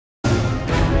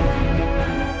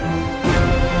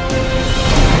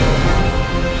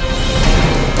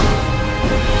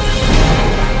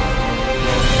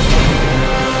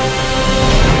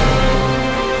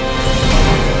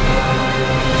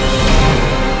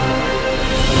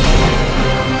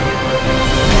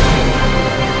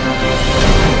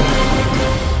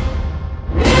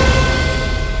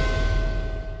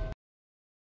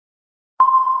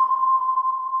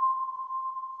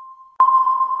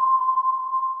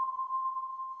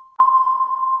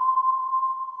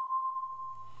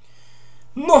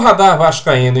No Radar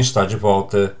Vascaíno está de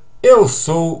volta. Eu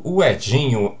sou o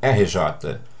Edinho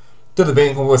RJ. Tudo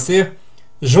bem com você?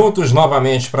 Juntos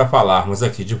novamente para falarmos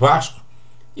aqui de Vasco.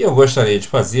 E eu gostaria de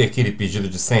fazer aquele pedido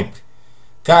de sempre.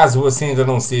 Caso você ainda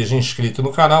não seja inscrito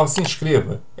no canal, se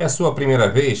inscreva. É a sua primeira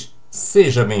vez?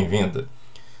 Seja bem-vindo.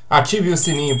 Ative o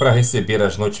sininho para receber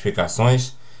as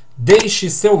notificações. Deixe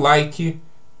seu like,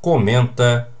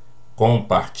 comenta,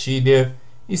 compartilha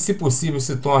e, se possível,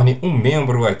 se torne um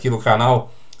membro aqui do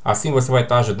canal. Assim você vai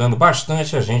estar ajudando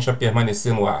bastante a gente a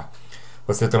permanecer no ar.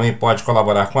 Você também pode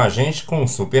colaborar com a gente com um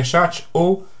superchat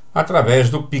ou através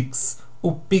do Pix.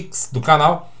 O Pix do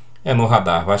canal é no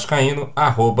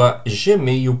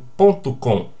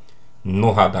radarvascaíno@gmail.com.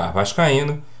 No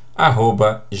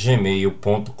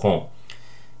radarvascaíno@gmail.com.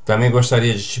 Também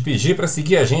gostaria de te pedir para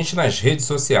seguir a gente nas redes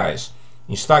sociais.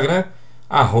 Instagram,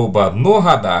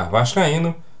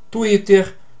 @noradarvascaíno,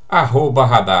 Twitter,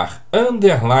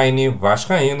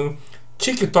 @radar_vascaíno,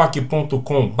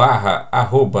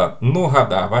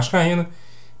 tiktok.com/noradarvascaíno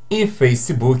e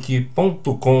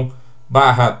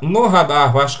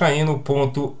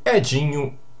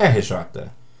facebook.com/noradarvascaíno.edinho.rj.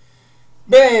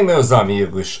 Bem, meus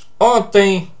amigos,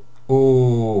 ontem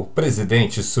o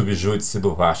presidente subjúdice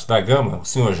do Vasco da Gama, o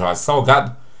senhor Jorge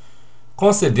Salgado,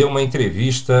 concedeu uma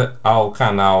entrevista ao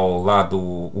canal lá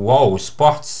do UOL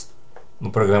Esportes, no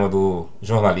programa do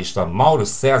jornalista Mauro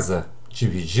César,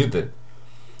 Dividida,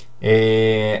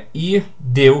 e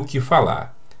deu o que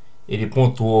falar. Ele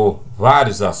pontuou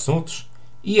vários assuntos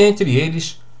e, entre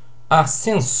eles, a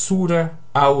censura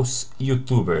aos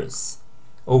youtubers.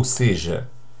 Ou seja,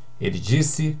 ele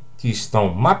disse que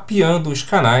estão mapeando os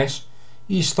canais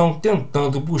e estão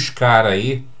tentando buscar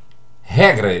aí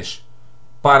regras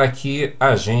para que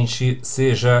a gente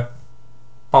seja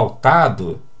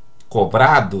pautado,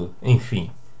 cobrado, enfim,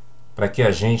 para que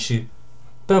a gente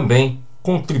também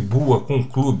contribua com o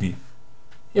clube.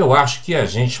 Eu acho que a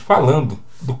gente, falando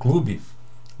do clube,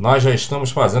 nós já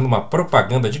estamos fazendo uma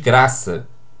propaganda de graça,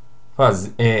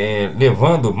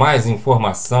 levando mais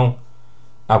informação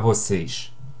a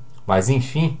vocês. Mas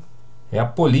enfim, é a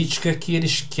política que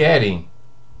eles querem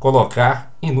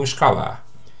colocar e nos calar.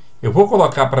 Eu vou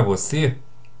colocar para você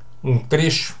um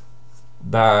trecho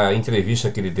da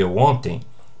entrevista que ele deu ontem,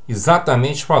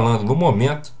 exatamente falando no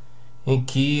momento em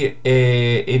que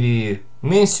ele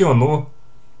mencionou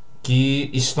que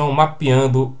estão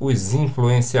mapeando os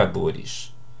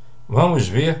influenciadores. Vamos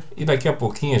ver e daqui a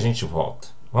pouquinho a gente volta.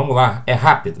 Vamos lá, é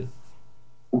rápido.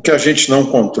 O que a gente não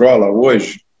controla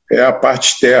hoje é a parte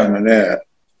externa, né?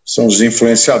 São os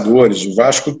influenciadores. O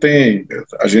Vasco tem...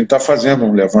 A gente está fazendo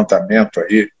um levantamento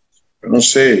aí, eu não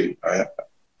sei,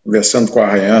 conversando com a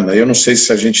Rayana, eu não sei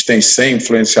se a gente tem 100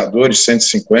 influenciadores,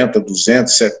 150,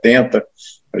 270,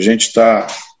 a gente está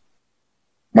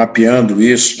mapeando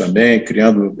isso também,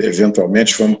 criando,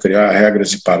 eventualmente, vamos criar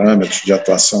regras e parâmetros de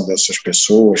atuação dessas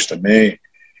pessoas também,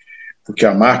 porque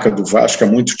a marca do Vasco é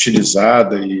muito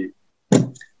utilizada e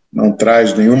não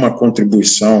traz nenhuma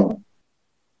contribuição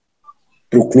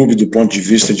para o clube do ponto de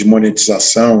vista de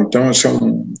monetização. Então, esse é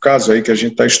um caso aí que a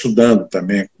gente está estudando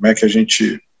também, como é que a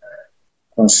gente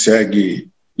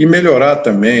consegue e melhorar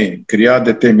também, criar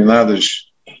determinadas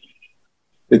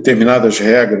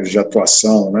regras de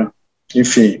atuação, né?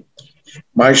 Enfim,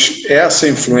 mas essa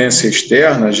influência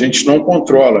externa a gente não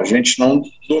controla, a gente não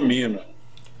domina.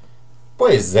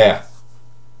 Pois é,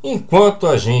 enquanto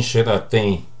a gente ainda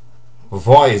tem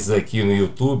voz aqui no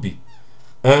YouTube,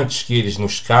 antes que eles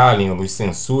nos calem ou nos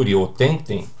censurem ou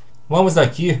tentem, vamos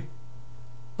aqui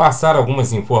passar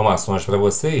algumas informações para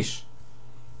vocês.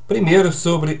 Primeiro,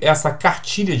 sobre essa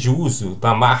cartilha de uso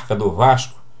da marca do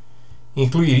Vasco,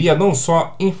 incluiria não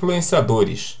só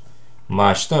influenciadores,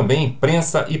 mas também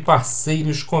imprensa e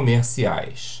parceiros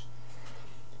comerciais.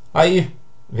 Aí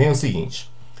vem o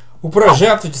seguinte: o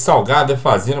projeto de Salgado é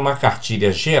fazer uma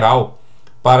cartilha geral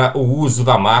para o uso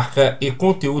da marca e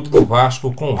conteúdo do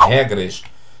Vasco com regras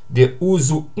de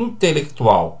uso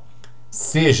intelectual,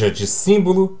 seja de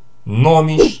símbolo,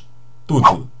 nomes,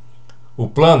 tudo. O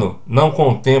plano não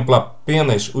contempla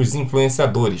apenas os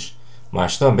influenciadores,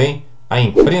 mas também a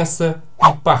imprensa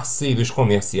e parceiros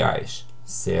comerciais.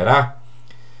 Será?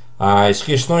 As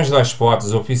questões das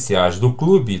fotos oficiais do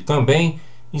clube também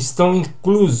estão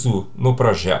incluso no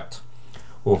projeto.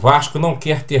 O Vasco não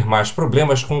quer ter mais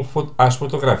problemas com as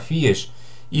fotografias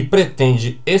e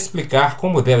pretende explicar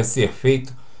como deve ser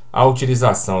feito a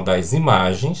utilização das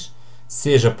imagens,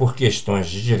 seja por questões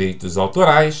de direitos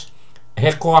autorais,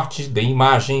 recortes de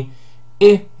imagem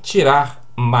e tirar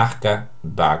marca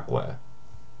d'água.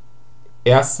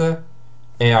 Essa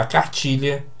é a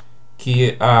cartilha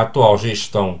que a atual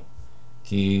gestão,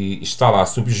 que está lá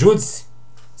subjúdice,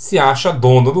 se acha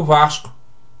dono do Vasco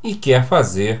e quer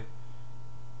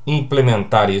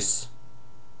implementar isso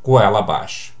goela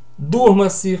abaixo.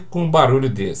 Durma-se com um barulho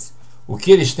desse. O que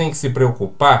eles têm que se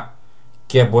preocupar,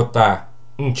 que é botar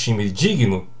um time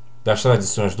digno das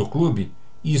tradições do clube,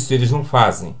 isso eles não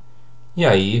fazem. E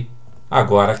aí,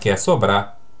 agora quer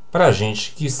sobrar para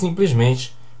gente que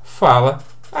simplesmente fala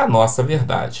a nossa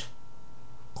verdade.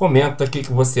 Comenta o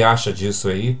que você acha disso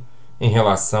aí em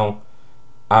relação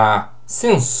à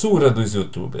censura dos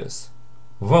youtubers.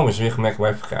 Vamos ver como é que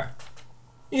vai ficar.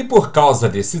 E por causa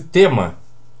desse tema,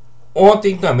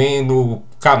 ontem também no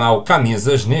canal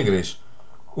Camisas Negras,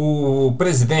 o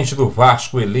presidente do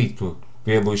Vasco eleito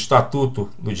pelo estatuto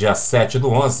do dia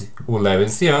 7/11, o Leven,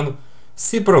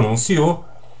 se pronunciou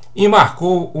e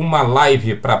marcou uma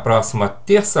live para a próxima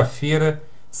terça-feira,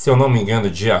 se eu não me engano,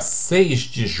 dia 6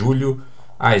 de julho,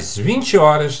 às 20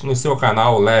 horas, no seu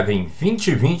canal Leven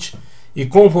 2020, e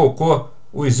convocou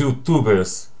os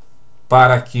youtubers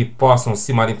para que possam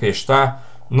se manifestar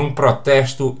num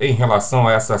protesto em relação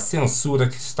a essa censura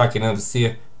que está querendo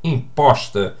ser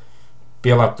imposta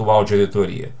pela atual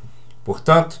diretoria.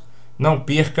 Portanto, não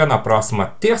perca na próxima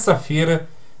terça-feira,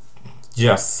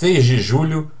 dia 6 de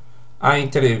julho, a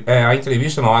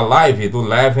live do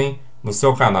Leven no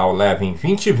seu canal Leven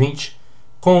 2020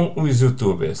 com os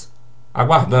youtubers.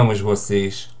 Aguardamos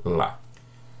vocês lá.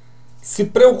 Se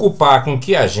preocupar com o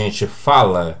que a gente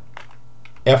fala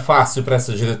é fácil para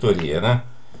essa diretoria, né?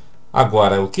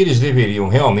 Agora, o que eles deveriam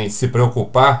realmente se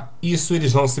preocupar, isso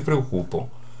eles não se preocupam.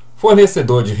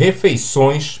 Fornecedor de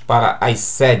refeições para as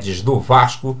sedes do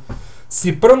Vasco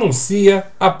se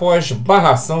pronuncia após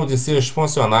barração de seus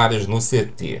funcionários no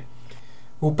CT.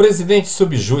 O presidente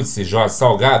subjúdice Jorge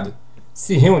Salgado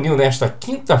se reuniu nesta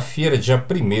quinta-feira, dia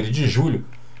 1º de julho,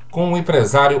 com o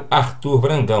empresário Arthur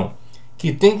Brandão,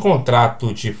 que tem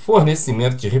contrato de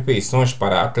fornecimento de refeições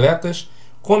para atletas,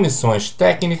 comissões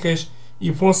técnicas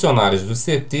e funcionários do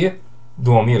CT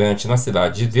do Almirante na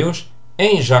Cidade de Deus,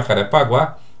 em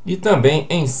Jacarepaguá e também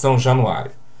em São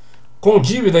Januário. Com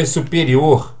dívidas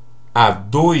superior a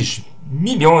 2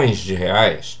 milhões de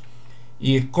reais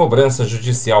e cobrança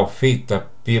judicial feita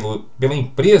pela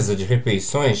empresa de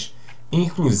refeições,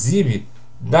 inclusive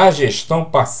da gestão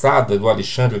passada do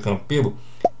Alexandre Campelo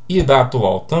e da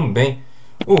atual também,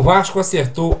 o Vasco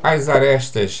acertou as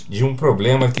arestas de um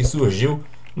problema que surgiu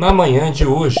na manhã de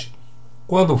hoje,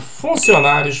 quando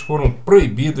funcionários foram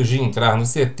proibidos de entrar no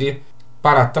CT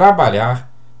para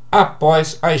trabalhar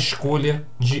após a escolha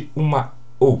de uma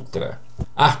outra.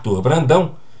 Arthur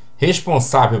Brandão,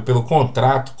 responsável pelo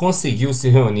contrato, conseguiu se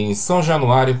reunir em São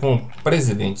Januário com o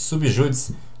presidente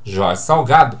subjúdice Jorge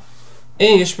Salgado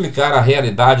em explicar a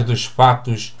realidade dos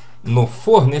fatos no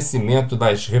fornecimento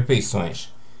das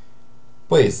refeições.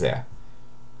 Pois é,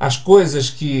 as coisas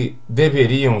que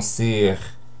deveriam ser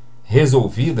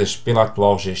resolvidas pela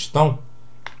atual gestão,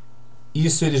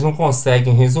 isso eles não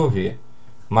conseguem resolver,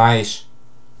 mas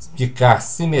ficar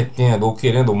se metendo ou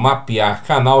querendo mapear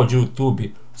canal de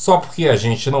YouTube só porque a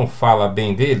gente não fala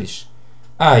bem deles,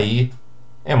 aí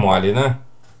é mole, né?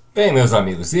 Bem, meus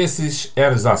amigos, esses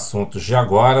eram os assuntos de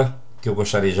agora que eu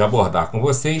gostaria de abordar com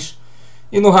vocês.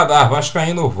 E no Radar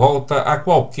Vascaíno volta a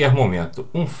qualquer momento.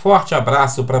 Um forte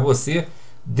abraço para você,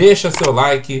 deixa seu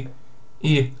like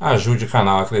e ajude o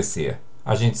canal a crescer.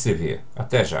 A gente se vê.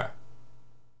 Até já.